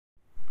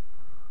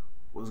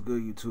What's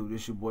good, YouTube?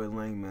 This your boy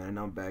Lang, man, and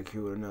I'm back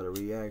here with another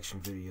reaction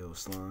video,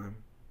 slime.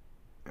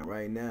 And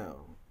right now,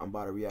 I'm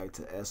about to react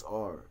to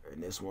SR,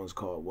 and this one's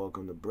called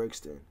Welcome to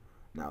Brixton.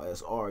 Now,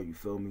 SR, you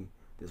feel me?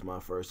 This is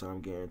my first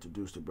time getting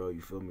introduced to bro,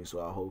 you feel me?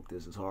 So I hope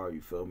this is hard,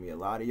 you feel me? A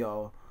lot of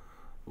y'all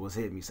was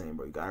hitting me saying,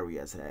 bro, you gotta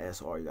react to that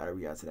SR, you gotta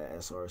react to that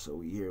SR, so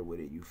we here with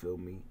it, you feel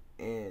me?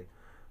 And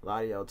a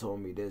lot of y'all told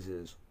me this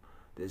is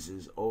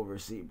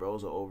overseas,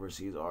 bro's an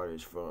overseas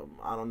artist from,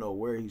 I don't know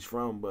where he's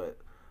from, but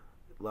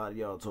a lot of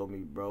y'all told me,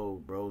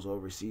 bro's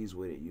overseas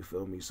with it. You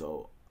feel me?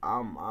 So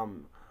I'm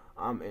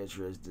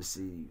interested to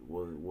see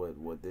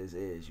what this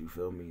is. You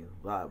feel me?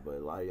 But a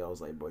lot of y'all was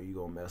like, bro, you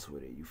gonna mess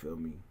with it. You feel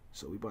me?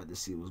 So we about to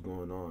see what's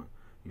going on.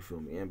 You feel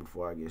me? And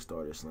before I get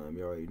started, slime,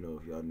 you already know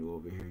if y'all new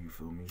over here. You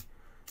feel me?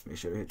 Make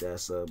sure to hit that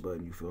sub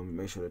button. You feel me?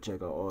 Make sure to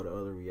check out all the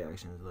other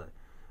reactions. Like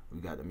we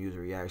got the music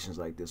reactions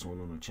like this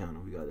one on the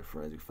channel. We got the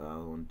forensic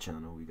file on the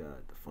channel. We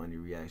got the funny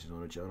reactions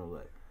on the channel.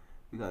 Like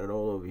we got it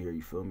all over here.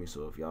 You feel me?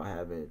 So if y'all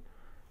haven't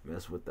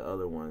mess with the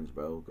other ones,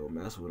 bro, go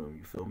mess with them,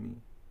 you feel me?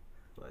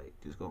 Like,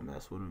 just go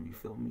mess with them, you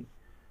feel me?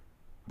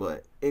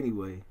 But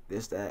anyway,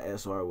 this that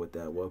SR with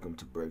that Welcome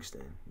to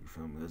Brixton, you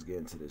feel me? Let's get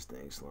into this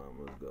thing, slime.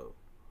 Let's go.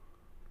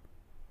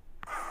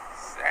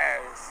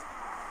 Says.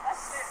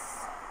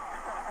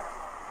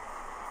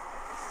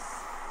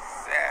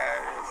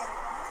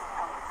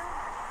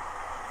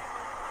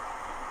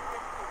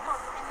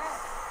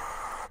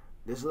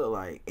 This look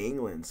like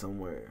England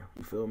somewhere,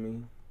 you feel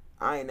me?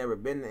 I ain't never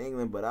been to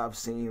England, but I've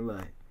seen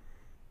like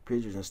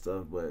pictures and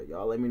stuff. But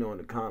y'all let me know in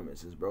the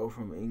comments, is bro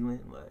from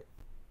England? Like,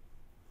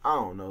 I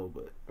don't know,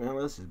 but man,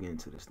 let's just get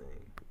into this thing.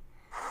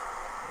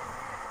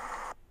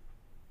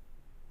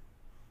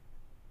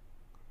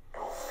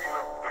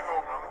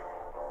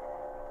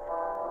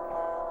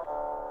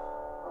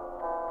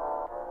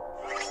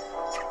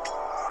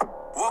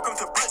 Welcome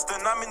to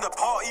Brixton, I'm in the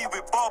party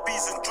with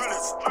Barbies and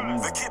drillers.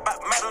 The kid back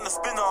mad on the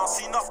spinner,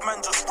 see enough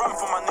man just run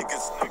for my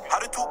niggas. How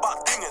they talk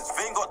about dingers,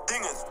 they ain't got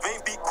dingers, they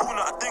ain't beat cool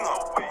not a dinger.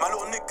 My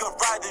little nigga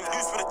riding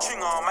loose with a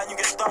chinger, man you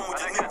get done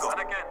with your nigga.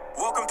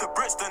 Welcome to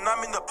Brixton,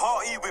 I'm in the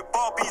party with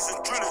Barbies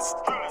and drillers.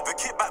 The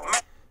kid back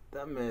mad.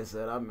 That man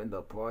said I'm in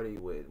the party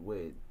with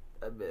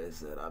that man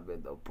said I'm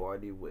in the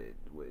party with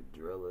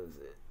drillers.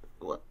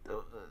 What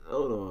the,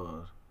 hold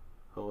on,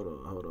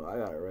 I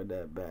gotta run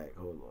that back,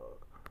 hold on.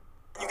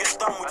 You get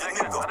done with your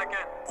nigga.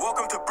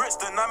 Welcome to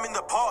Brixton, I'm in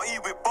the party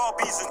with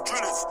Barbies and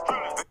drillers.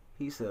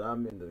 He said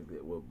I'm in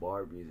the with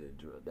Barbies and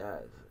drillers.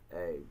 That's,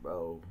 hey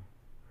bro,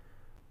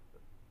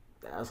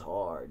 that's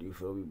hard. You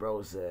feel me?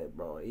 Bro said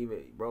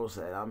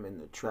I'm in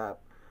the trap,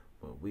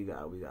 but we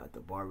got the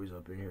Barbies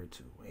up in here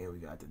too, and we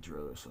got the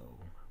drillers. So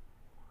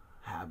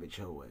have it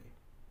your way.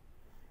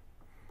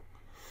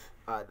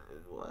 What?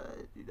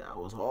 That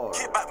was hard.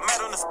 Get back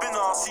mad on the spinner,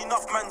 see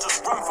enough man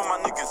just run for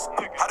my niggas.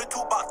 How they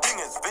talk about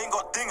dingers, they ain't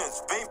got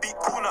dingers, they ain't beat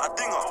cool not a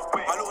dinger.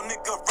 My little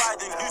nigga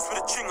riding loose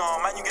with a chinger,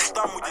 man you get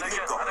done with your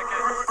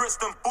nigga.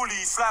 Brixton bully,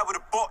 slide with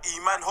a body,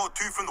 man hold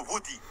two from the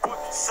woody.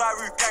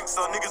 Saru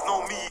gangster, niggas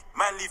know me,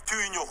 man leave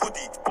two in your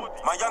hoodie.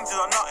 My youngsters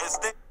are nutters,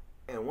 they.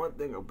 And one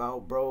thing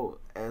about bro,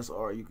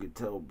 SR, you could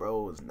tell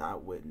bro is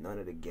not with none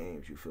of the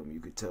games, you feel me?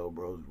 You could tell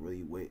bro's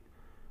really with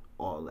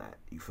all that,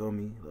 you feel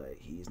me? Like,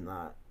 he's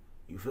not,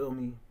 you feel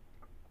me?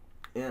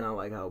 And I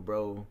like how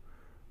bro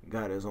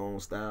got his own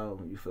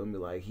style, you feel me?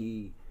 Like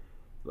he,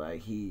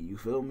 you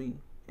feel me?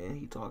 And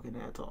he talking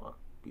that talk,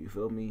 you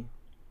feel me?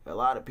 A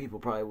lot of people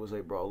probably would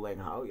say, bro, like,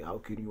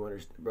 how can you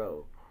understand,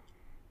 bro?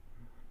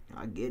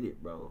 I get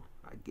it, bro.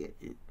 I get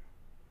it.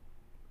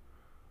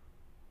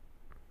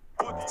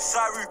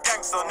 Saru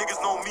gangster,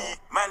 niggas know me,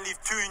 man leave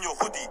two in your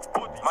hoodie.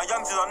 My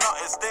youngsters are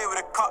nutters, stay with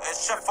a cutters,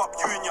 chef up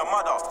you and your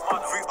mother.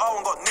 3-0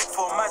 got nicked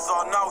for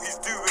Mazza, now he's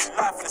doing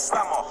life in the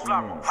slammer.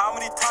 How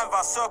many times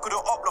I circled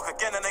the up block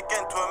again and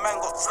again till a man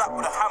got slapped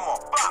with a hammer.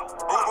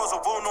 Bro was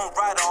a well-known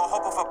rider, I'll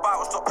hop off a bike,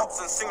 watch the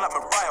ops and sing like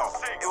Mariah.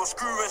 It was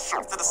screw and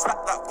shit to the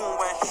slap that goon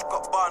when she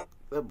got bun.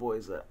 That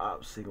boy's an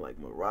op sing like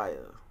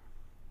Mariah.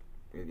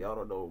 If y'all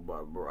don't know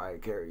what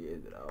Mariah Carey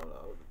is, I don't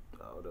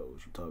know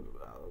what you talking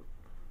about.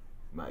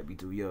 Might be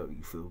too young,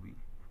 you feel me?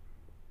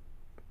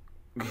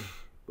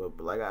 but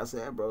like I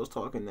said, bro's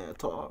talking that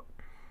talk.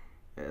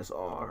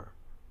 SR,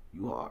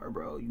 you hard,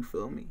 bro. You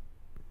feel me?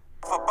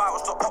 For bite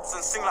watch the ops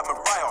and sing like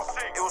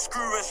Mariah. It was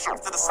screw and shit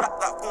to the slap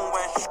that goon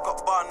when she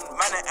got bun.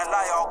 Man ain't a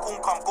liar,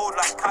 goon come gold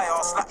like Kaya.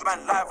 Slap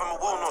man live, I'm a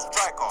well-known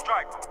striker.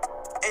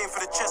 Aim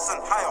for the chest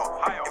and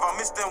higher. If I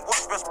miss them,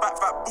 watch best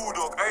back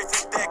bulldog.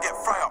 Everything there get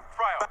fryer.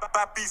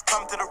 Bad bees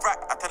come to the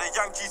rack. I tell the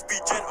young G's be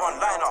gent on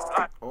line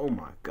up. Oh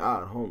my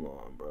God, hold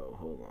on, bro.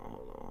 Hold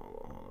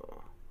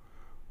on.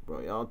 Bro,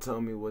 y'all tell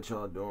me what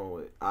y'all doing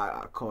with.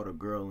 I caught a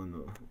girl in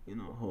the,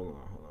 hold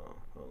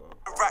on.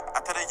 Rack.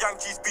 I tell the young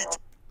G's be.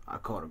 I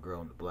caught a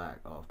girl in the black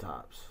off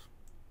tops.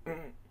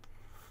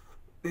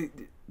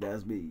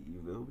 That's me.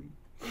 You feel me?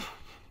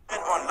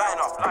 On line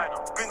up.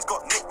 Spins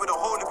got nicked with a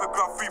whole heap of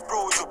grab, free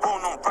bro is a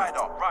well-known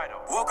rider.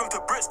 Welcome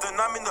to Brixton,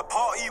 I'm in the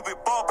party with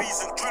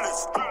Barbies and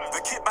drillers. The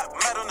kid back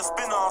mad on the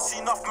spinner,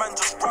 see enough man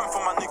just run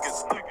for my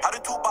niggas. How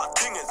they talk about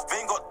dingers, they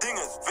ain't got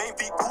dingers, they ain't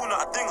beat cool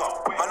not a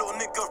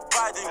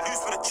riding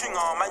loose with a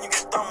chinga, man, you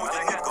get done with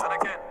a nigga.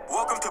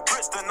 Welcome to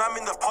Brixton, I'm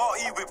in the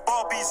party with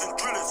Barbies and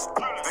drillers.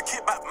 The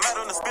kickback mad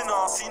on the spinner,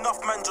 see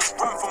enough man just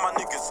run for my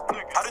niggas.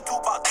 How they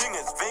talk about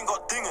dingers, they ain't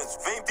got dingers,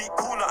 they ain't beat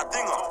cool not a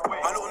dinger.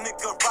 My little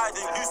nigga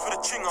riding loose with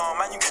a chinga,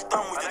 man, you get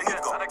done with a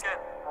nigga.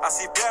 I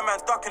see bear man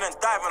ducking and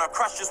diving, I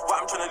crash just what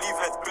I'm trying to leave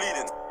heads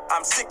bleeding.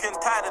 I'm sick and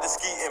tired of the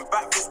skeeting,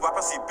 back fist whap,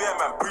 I see bear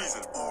man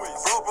breezing.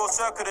 Bro,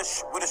 circle the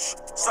with a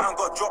something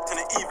got dropped in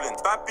the evening.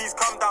 Bad bees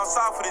come down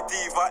south for the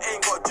diva,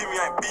 ain't got Jimmy,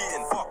 I ain't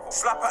beating.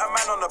 Slap at a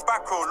man on the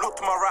back row, look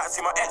to my right, see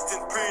my ex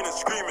in praying and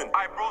screaming.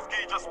 I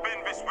broski just spin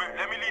this whip,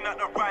 let me lean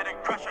at the right and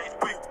crash at his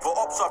wig. For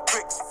ops are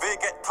pricks, they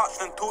get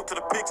touched and talk to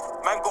the pigs.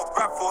 Man got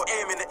grabbed for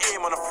aim in the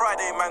aim, on a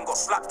Friday man got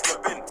slapped in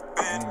the bin.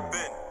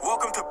 Bin.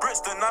 Welcome to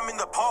Brixton, I'm in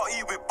the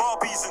party with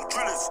Barbies and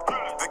drillers.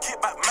 The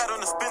kickback mad on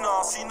the spinner,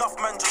 see enough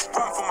man just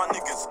run for my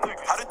niggas.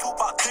 How they talk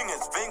about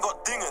dingers, they ain't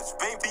got dingers,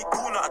 they ain't beat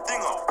cool not a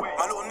dinger.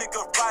 My little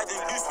nigga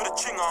riding loose with a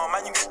chinga,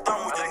 man, you get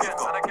done with a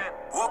nigga.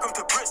 Welcome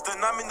to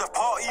Brixton, I'm in the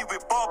party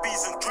with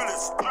Barbies and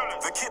drillers.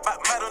 The kickback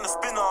mad on the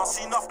spinner,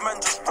 see enough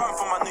man just run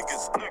for my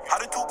niggas. How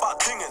they talk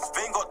about dingers,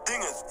 they ain't got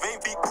dingers, they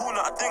ain't beat cool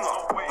not a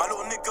dinger. My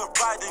little nigga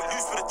riding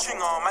loose with a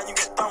chinga, man, you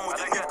get done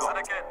with a nigga.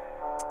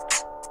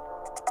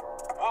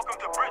 Welcome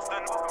to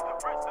Brixton.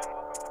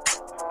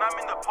 I'm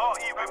in the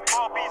party with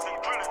Barbies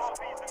and drillers.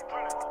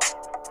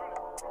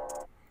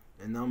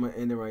 And I'm gonna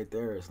end it right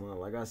there. It's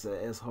like I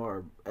said,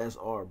 SR,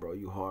 bro.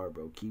 You hard,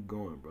 bro. Keep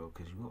going, bro,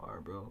 cause you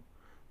hard, bro.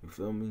 You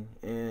feel me?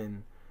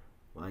 And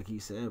like he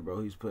said,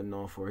 bro, he's putting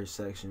on for his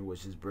section,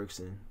 which is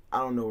Brixton. I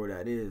don't know where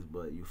that is,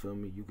 but you feel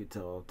me? You could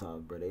tell off top,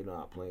 bro. They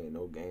not playing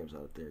no games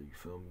out there. You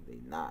feel me? They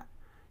not.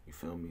 You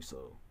feel me?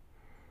 So,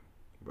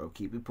 bro,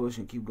 keep it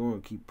pushing, keep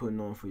going, keep putting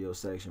on for your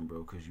section,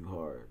 bro, cause you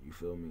hard. You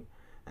feel me?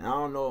 And I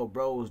don't know if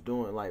bro was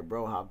doing like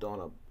bro hopped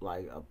on a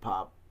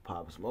pop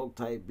smoke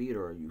type beat,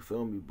 or you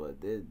feel me, but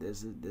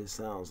this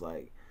sounds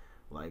like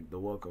the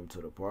welcome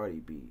to the party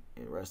beat,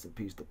 and rest in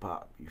peace to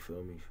Pop, you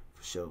feel me,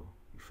 for sure,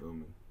 you feel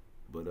me.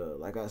 But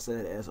like I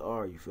said,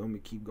 SR, you feel me,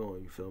 keep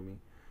going, you feel me.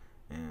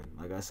 And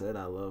like I said,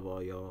 I love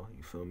all y'all,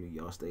 you feel me,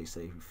 y'all stay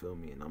safe, you feel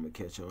me, and I'm gonna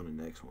catch you on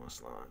the next one,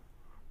 Slime.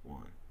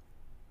 1.